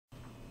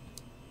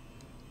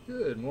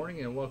Good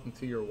morning and welcome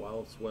to your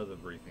Wallops weather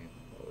briefing.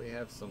 Well, we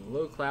have some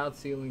low cloud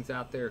ceilings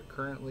out there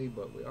currently,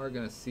 but we are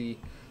going to see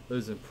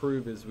those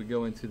improve as we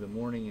go into the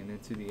morning and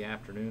into the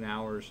afternoon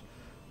hours.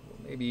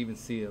 We'll maybe even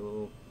see a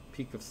little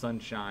peak of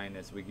sunshine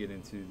as we get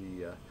into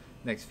the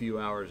next few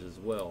hours as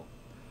well.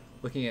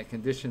 Looking at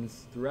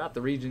conditions throughout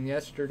the region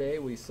yesterday,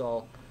 we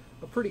saw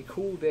a pretty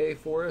cool day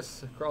for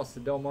us across the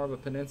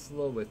Delmarva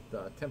Peninsula with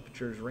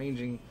temperatures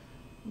ranging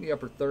in the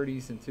upper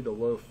 30s into the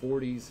low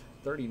 40s.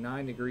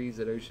 39 degrees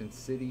at Ocean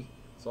City.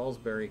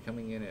 Salisbury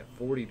coming in at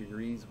 40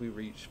 degrees. We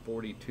reached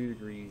 42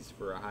 degrees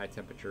for a high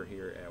temperature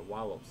here at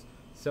Wallops.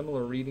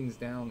 Similar readings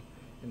down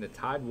in the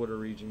Tidewater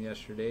region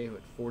yesterday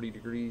with 40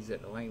 degrees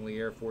at Langley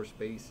Air Force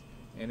Base,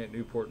 and at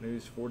Newport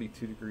News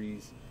 42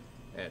 degrees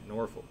at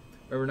Norfolk.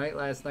 Overnight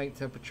last night,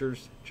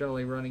 temperatures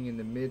generally running in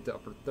the mid to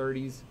upper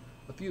 30s,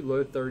 a few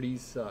low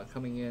 30s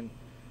coming in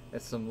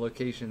at some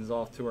locations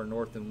off to our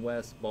north and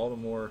west.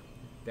 Baltimore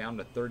down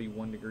to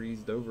 31 degrees,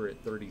 Dover at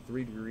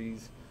 33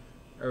 degrees.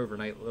 Our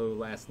overnight low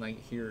last night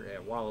here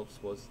at Wallops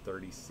was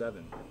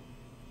 37.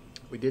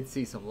 We did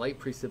see some light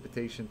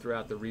precipitation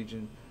throughout the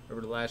region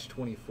over the last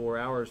 24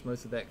 hours,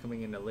 most of that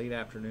coming in the late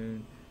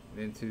afternoon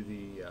and into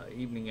the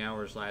evening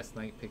hours last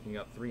night, picking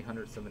up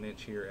 3/100 of an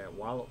inch here at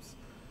Wallops,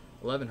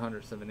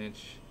 11/100 of an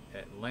inch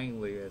at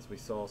Langley as we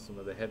saw some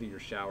of the heavier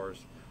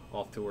showers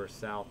off to our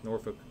south.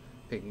 Norfolk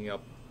picking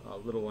up a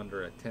little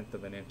under 1/10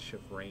 of an inch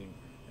of rain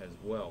as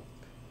well.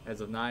 As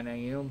of 9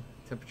 a.m.,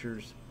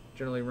 temperatures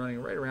generally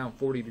running right around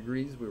 40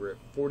 degrees. We were at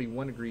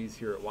 41 degrees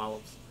here at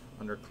Wallops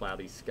under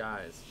cloudy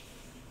skies.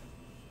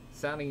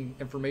 Sounding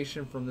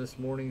information from this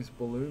morning's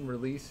balloon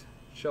release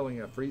showing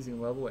a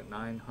freezing level at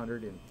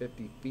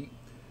 950 feet,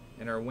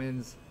 and our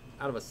winds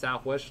out of a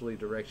southwesterly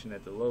direction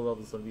at the low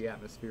levels of the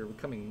atmosphere,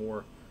 becoming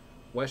more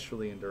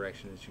westerly in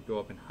direction as you go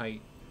up in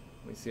height.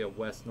 We see a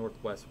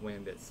west-northwest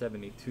wind at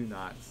 72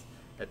 knots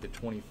at the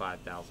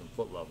 25,000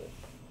 foot level.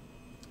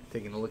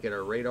 Taking a look at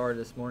our radar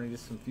this morning,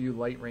 just some few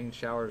light rain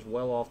showers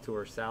well off to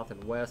our south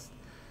and west.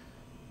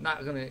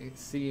 Not going to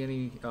see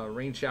any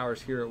rain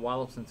showers here at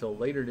Wallops until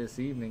later this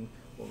evening.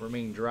 We'll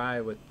remain dry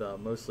with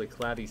mostly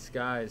cloudy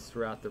skies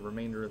throughout the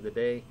remainder of the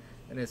day.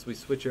 And as we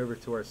switch over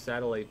to our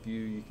satellite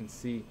view, you can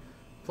see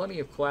plenty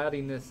of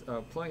cloudiness,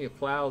 plenty of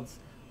clouds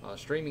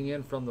streaming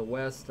in from the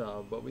west,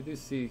 but we do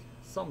see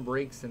some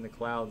breaks in the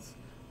clouds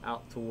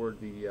out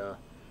toward the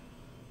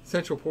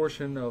central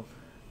portion of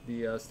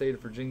the state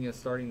of Virginia,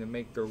 starting to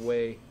make their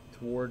way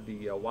toward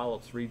the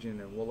Wallops region,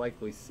 and we'll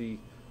likely see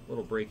a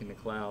little break in the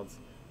clouds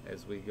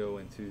as we go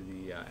into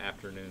the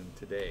afternoon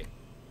today.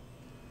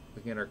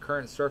 Looking at our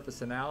current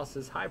surface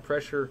analysis, high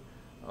pressure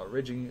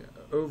ridging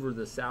over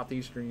the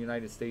southeastern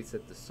United States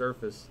at the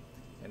surface,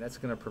 and that's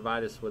going to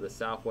provide us with a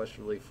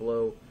southwesterly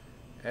flow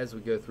as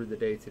we go through the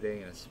day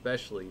today, and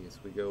especially as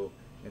we go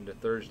into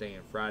Thursday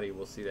and Friday.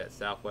 We'll see that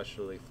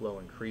southwesterly flow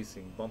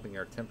increasing, bumping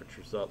our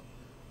temperatures up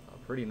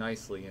pretty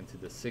nicely into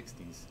the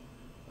 60s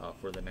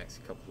for the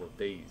next couple of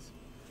days.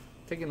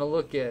 Taking a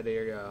look at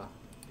a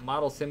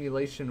model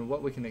simulation of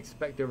what we can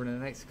expect over the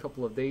next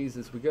couple of days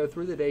as we go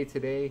through the day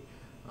today.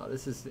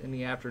 This is in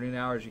the afternoon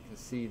hours. You can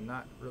see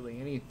not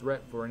really any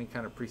threat for any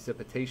kind of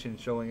precipitation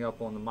showing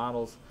up on the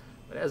models,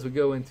 but as we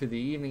go into the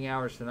evening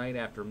hours tonight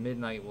after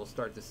midnight, we'll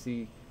start to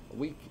see a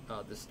weak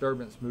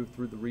disturbance move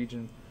through the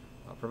region,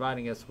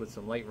 providing us with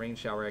some light rain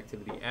shower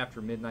activity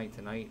after midnight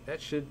tonight.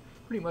 That should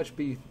pretty much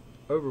be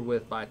over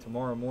with by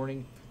tomorrow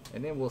morning,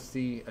 and then we'll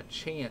see a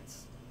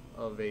chance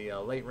of a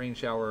late rain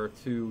shower or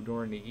two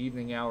during the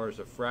evening hours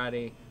of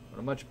Friday, but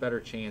a much better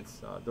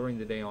chance during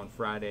the day on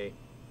Friday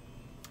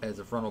as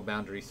the frontal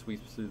boundary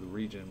sweeps through the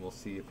region. We'll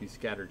see a few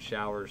scattered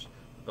showers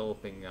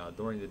developing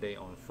during the day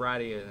on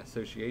Friday in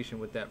association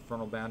with that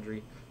frontal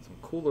boundary, some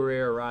cooler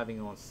air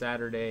arriving on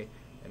Saturday,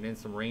 and then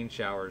some rain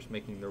showers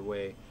making their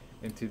way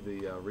into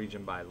the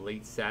region by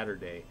late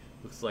Saturday.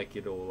 Looks like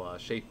it'll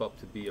shape up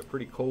to be a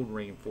pretty cold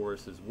rain for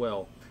us as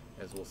well,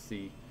 as we'll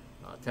see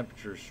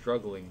temperatures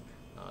struggling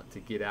to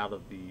get out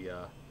of the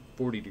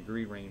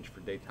 40-degree range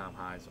for daytime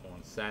highs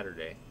on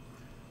Saturday.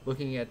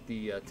 Looking at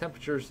the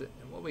temperatures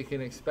and what we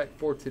can expect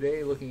for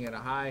today, looking at a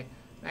high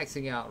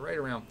maxing out right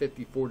around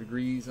 54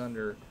 degrees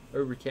under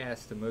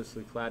overcast to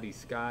mostly cloudy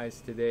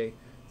skies today.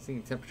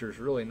 Seeing temperatures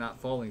really not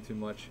falling too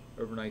much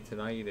overnight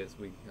tonight as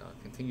we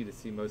continue to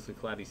see mostly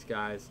cloudy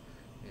skies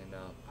and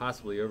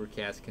possibly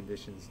overcast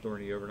conditions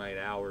during the overnight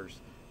hours.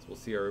 So we'll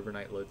see our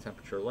overnight low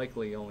temperature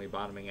likely only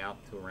bottoming out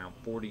to around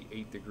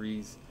 48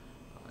 degrees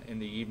in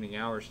the evening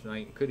hours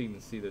tonight, and could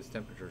even see those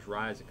temperatures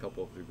rise a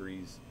couple of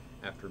degrees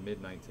after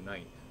midnight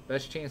tonight.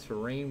 Best chance for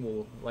rain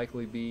will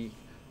likely be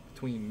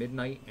between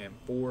midnight and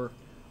 4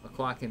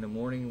 o'clock in the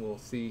morning. We'll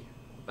see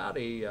about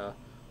a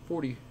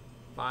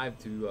 45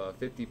 to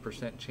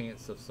 50%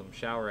 chance of some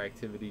shower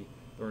activity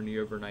during the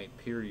overnight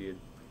period.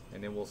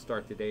 And then we'll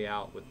start the day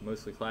out with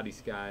mostly cloudy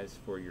skies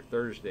for your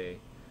Thursday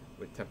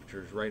with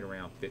temperatures right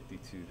around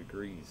 52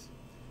 degrees.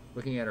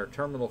 Looking at our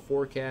terminal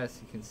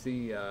forecast, you can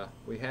see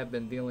we have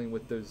been dealing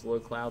with those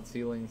low cloud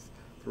ceilings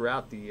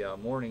throughout the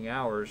morning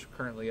hours,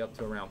 currently up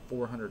to around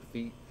 400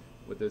 feet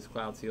with those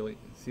cloud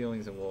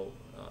ceilings, and we'll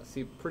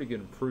see pretty good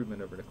improvement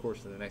over the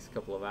course of the next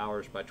couple of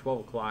hours. By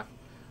 12 o'clock,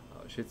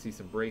 should see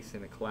some breaks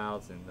in the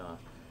clouds and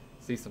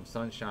see some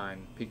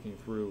sunshine peeking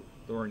through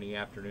during the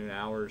afternoon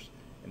hours,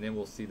 and then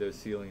we'll see those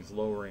ceilings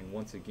lowering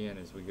once again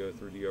as we go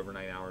through the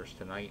overnight hours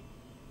tonight.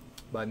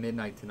 By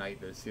midnight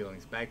tonight, those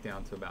ceilings back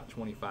down to about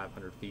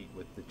 2,500 feet,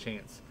 with the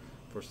chance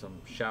for some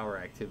shower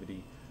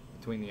activity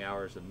between the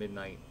hours of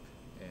midnight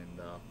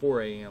and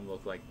 4 a.m.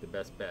 look like the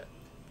best bet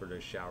for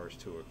those showers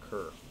to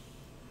occur.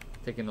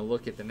 Taking a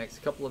look at the next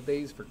couple of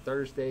days for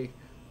Thursday,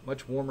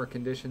 much warmer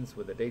conditions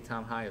with a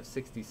daytime high of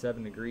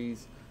 67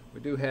 degrees. We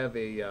do have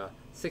a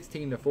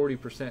 16 to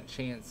 40%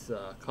 chance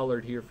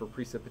colored here for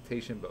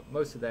precipitation, but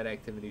most of that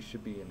activity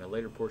should be in the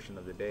later portion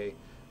of the day,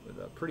 with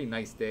a pretty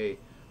nice day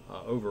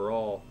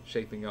overall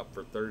shaping up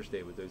for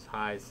Thursday, with those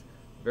highs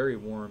very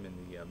warm in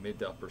the mid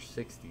to upper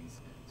 60s.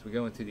 As we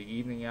go into the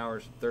evening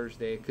hours of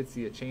Thursday, could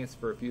see a chance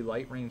for a few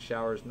light rain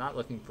showers, not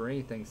looking for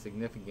anything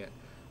significant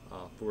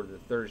for the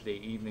Thursday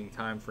evening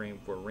time frame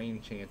for rain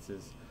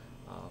chances.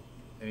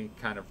 Any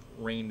kind of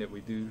rain that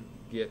we do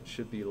get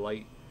should be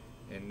light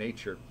in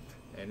nature.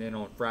 And then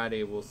on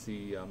Friday, we'll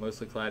see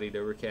mostly cloudy to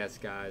overcast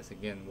skies.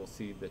 Again, we'll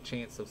see the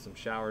chance of some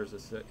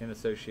showers in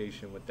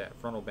association with that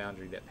frontal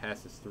boundary that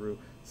passes through.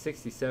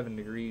 67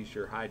 degrees,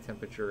 your high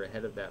temperature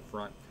ahead of that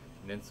front,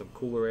 and then some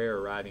cooler air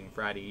arriving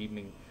Friday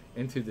evening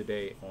into the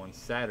day on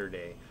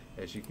Saturday.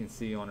 As you can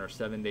see on our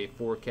 7-day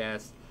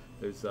forecast,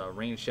 those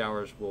rain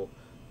showers will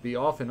be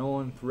off and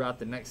on throughout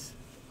the next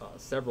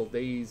several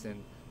days,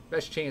 and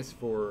best chance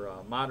for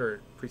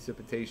moderate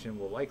precipitation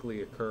will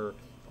likely occur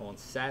on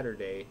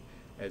Saturday,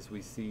 as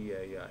we see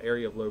a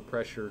area of low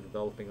pressure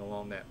developing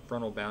along that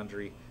frontal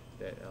boundary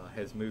that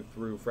has moved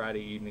through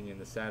Friday evening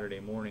into Saturday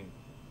morning.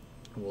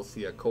 We'll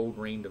see a cold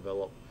rain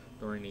develop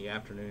during the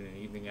afternoon and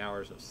evening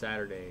hours of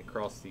Saturday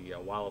across the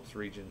Wallops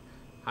region.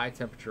 High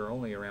temperature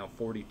only around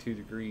 42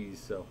 degrees,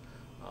 so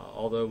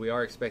although we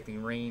are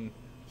expecting rain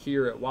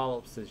here at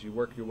Wallops, as you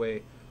work your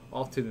way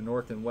off to the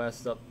north and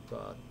west up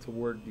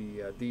toward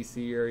the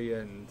DC area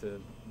and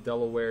to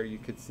Delaware, you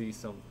could see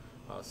some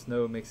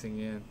snow mixing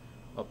in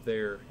up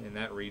there in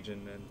that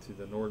region and to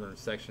the northern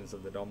sections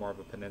of the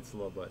Delmarva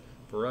Peninsula. But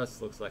for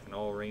us, looks like an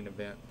all rain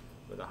event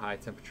with a high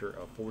temperature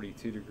of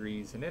 42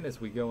 degrees. And then as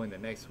we go into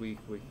next week,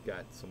 we've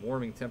got some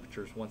warming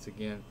temperatures once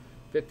again.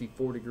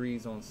 54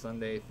 degrees on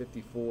Sunday,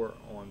 54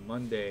 on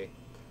Monday,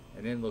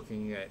 and then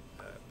looking at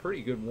a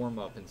pretty good warm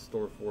up in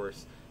store for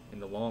us in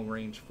the long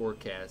range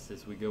forecast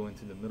as we go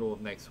into the middle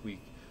of next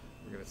week.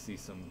 We're going to see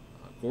some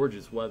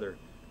gorgeous weather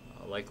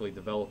likely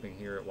developing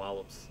here at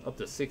Wallops, up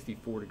to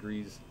 64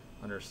 degrees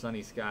under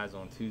sunny skies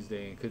on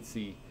Tuesday, and could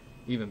see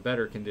even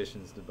better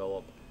conditions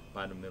develop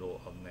by the middle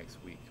of next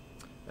week.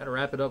 That'll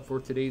wrap it up for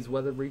today's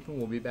weather briefing.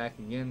 We'll be back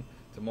again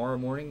tomorrow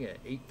morning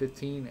at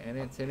 8:15 and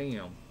at 10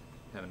 a.m.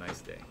 Have a nice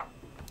day.